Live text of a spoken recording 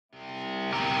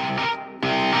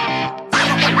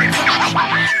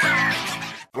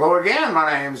And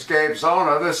my name's Gabe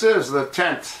Zolna. This is the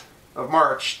 10th of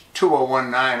March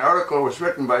 2019. Article was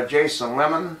written by Jason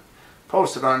Lemon,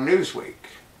 posted on Newsweek,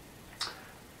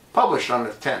 published on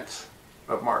the 10th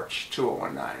of March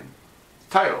 2019.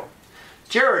 Title: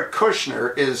 Jared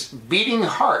Kushner is beating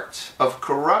heart of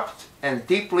corrupt and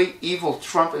deeply evil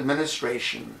Trump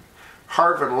administration,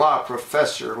 Harvard Law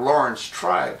professor Laurence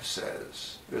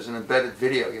says. There's an embedded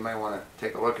video you might want to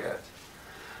take a look at.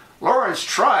 Laurence,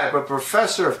 a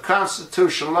professor of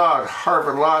constitutional law at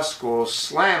Harvard Law School,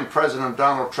 slammed President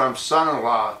Donald Trump's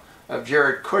son-in-law of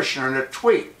Jared Kushner in a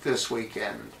tweet this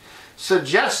weekend,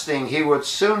 suggesting he would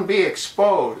soon be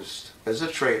exposed as a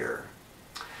traitor.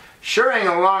 Sharing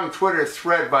a long Twitter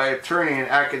thread by attorney and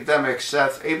academic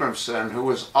Seth Abramson, who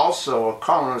was also a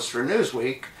columnist for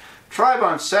Newsweek, Tribe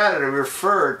on Saturday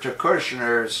referred to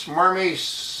Kushner as smarmy,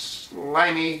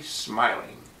 slimy,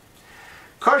 smiling.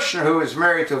 Kushner, who is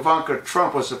married to Ivanka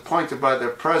Trump, was appointed by the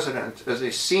president as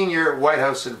a senior White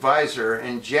House advisor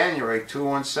in January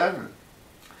 2017.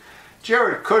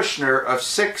 Jared Kushner of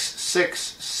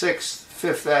 666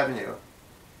 Fifth Avenue.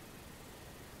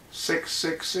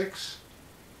 666?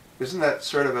 Isn't that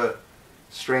sort of a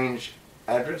strange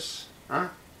address? Huh?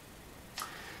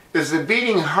 Is the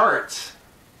beating heart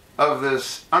of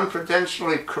this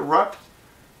unprofessionally corrupt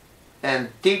and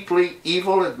deeply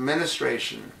evil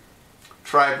administration.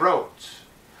 Tribe wrote,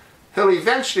 he'll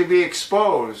eventually be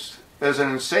exposed as an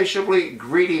insatiably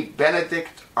greedy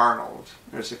Benedict Arnold.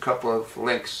 There's a couple of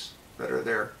links that are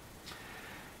there.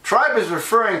 Tribe is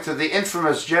referring to the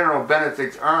infamous General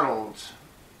Benedict Arnold,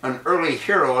 an early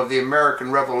hero of the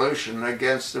American Revolution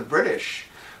against the British,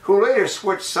 who later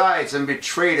switched sides and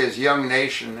betrayed his young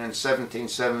nation in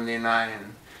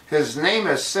 1779. His name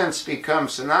has since become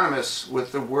synonymous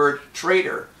with the word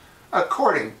traitor,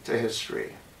 according to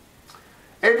history.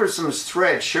 Abramson's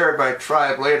thread shared by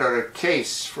Tribe laid out a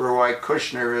case for why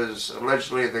Kushner is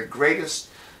allegedly the greatest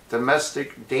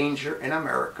domestic danger in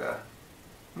America.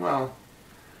 Well,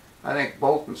 I think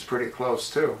Bolton's pretty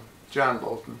close too, John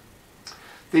Bolton.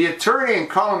 The attorney and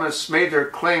columnists made their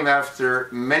claim after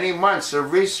many months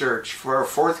of research for a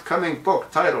forthcoming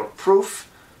book titled Proof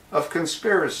of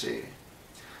Conspiracy.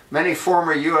 Many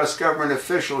former U.S. government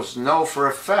officials know for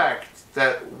a fact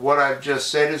that what I've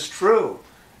just said is true,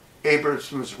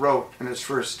 Abramson wrote in his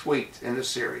first tweet in the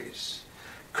series.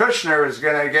 Kushner is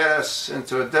going to get us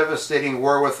into a devastating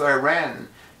war with Iran.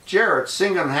 Jared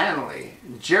single-handedly.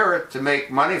 Jared to make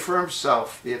money for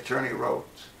himself, the attorney wrote.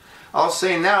 I'll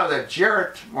say now that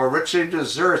Jared more richly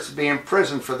deserves to be in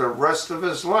prison for the rest of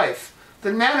his life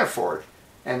than Manafort,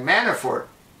 and Manafort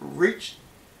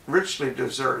richly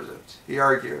deserves it, he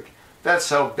argued. That's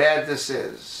how bad this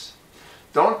is.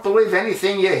 Don't believe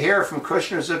anything you hear from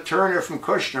Kushner's attorney or from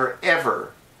Kushner,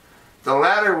 ever. The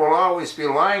latter will always be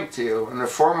lying to you, and the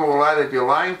former will either be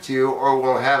lying to you or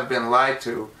will have been lied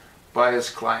to by his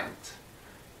client.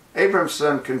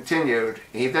 Abramson continued.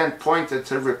 He then pointed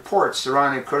to reports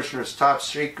surrounding Kushner's top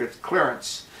secret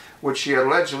clearance, which he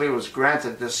allegedly was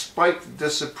granted despite the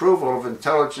disapproval of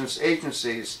intelligence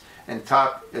agencies and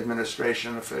top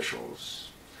administration officials.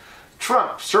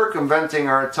 Trump circumventing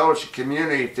our intelligence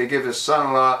community to give his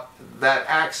son-in-law that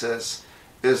access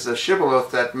is the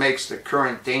shibboleth that makes the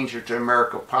current danger to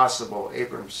America possible,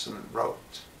 Abramson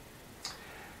wrote.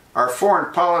 Our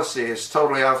foreign policy is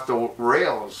totally off the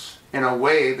rails in a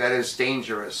way that is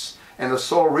dangerous, and the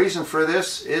sole reason for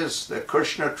this is the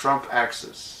Kushner-Trump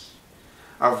axis.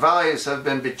 Our values have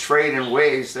been betrayed in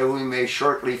ways that we may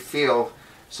shortly feel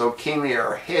so keenly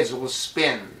our heads will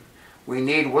spin. We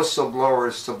need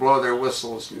whistleblowers to blow their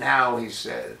whistles now, he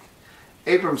said.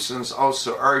 Abramson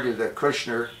also argued that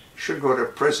Kushner should go to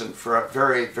prison for a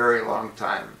very, very long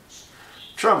time.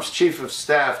 Trump's chief of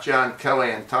staff, John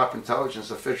Kelly, and top intelligence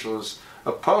officials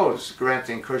opposed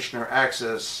granting Kushner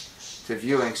access to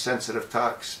viewing sensitive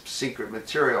top secret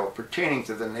material pertaining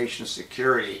to the nation's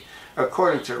security,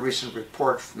 according to a recent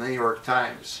report from the New York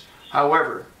Times.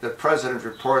 However, the president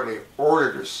reportedly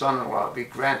ordered his son-in-law be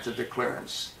granted the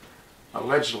clearance,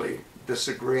 allegedly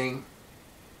disagreeing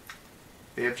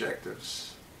the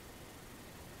objectives.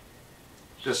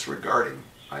 Disregarding,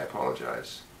 I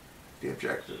apologize, the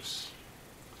objectives.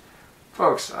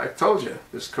 Folks, I told you,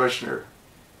 this Kushner,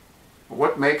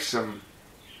 what makes him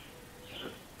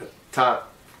a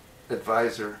top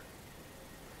advisor?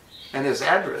 And his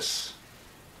address,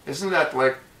 isn't that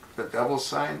like the double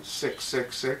sign,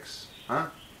 666? Huh?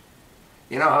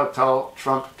 You know how tall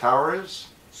Trump Tower is?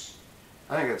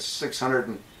 I think it's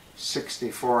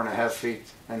 664.5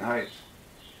 feet in height.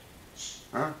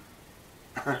 Huh?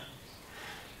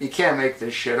 You can't make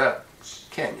this shit up,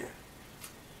 can you?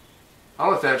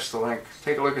 I'll attach the link.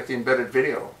 Take a look at the embedded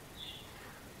video.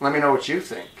 Let me know what you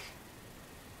think.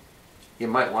 You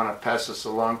might want to pass this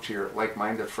along to your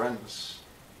like-minded friends.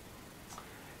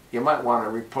 You might want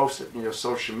to repost it in your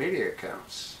social media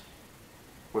accounts.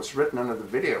 What's written under the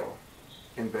video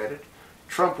embedded?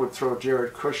 Trump would throw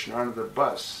Jared Kushner under the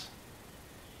bus.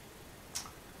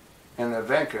 And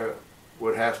Ivanka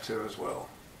would have to as well.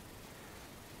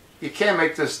 You can't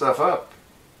make this stuff up,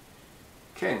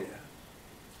 can you?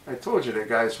 I told you the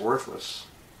guy's worthless.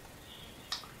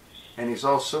 And he's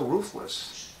also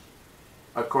ruthless,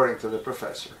 according to the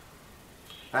professor.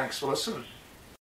 Thanks for listening.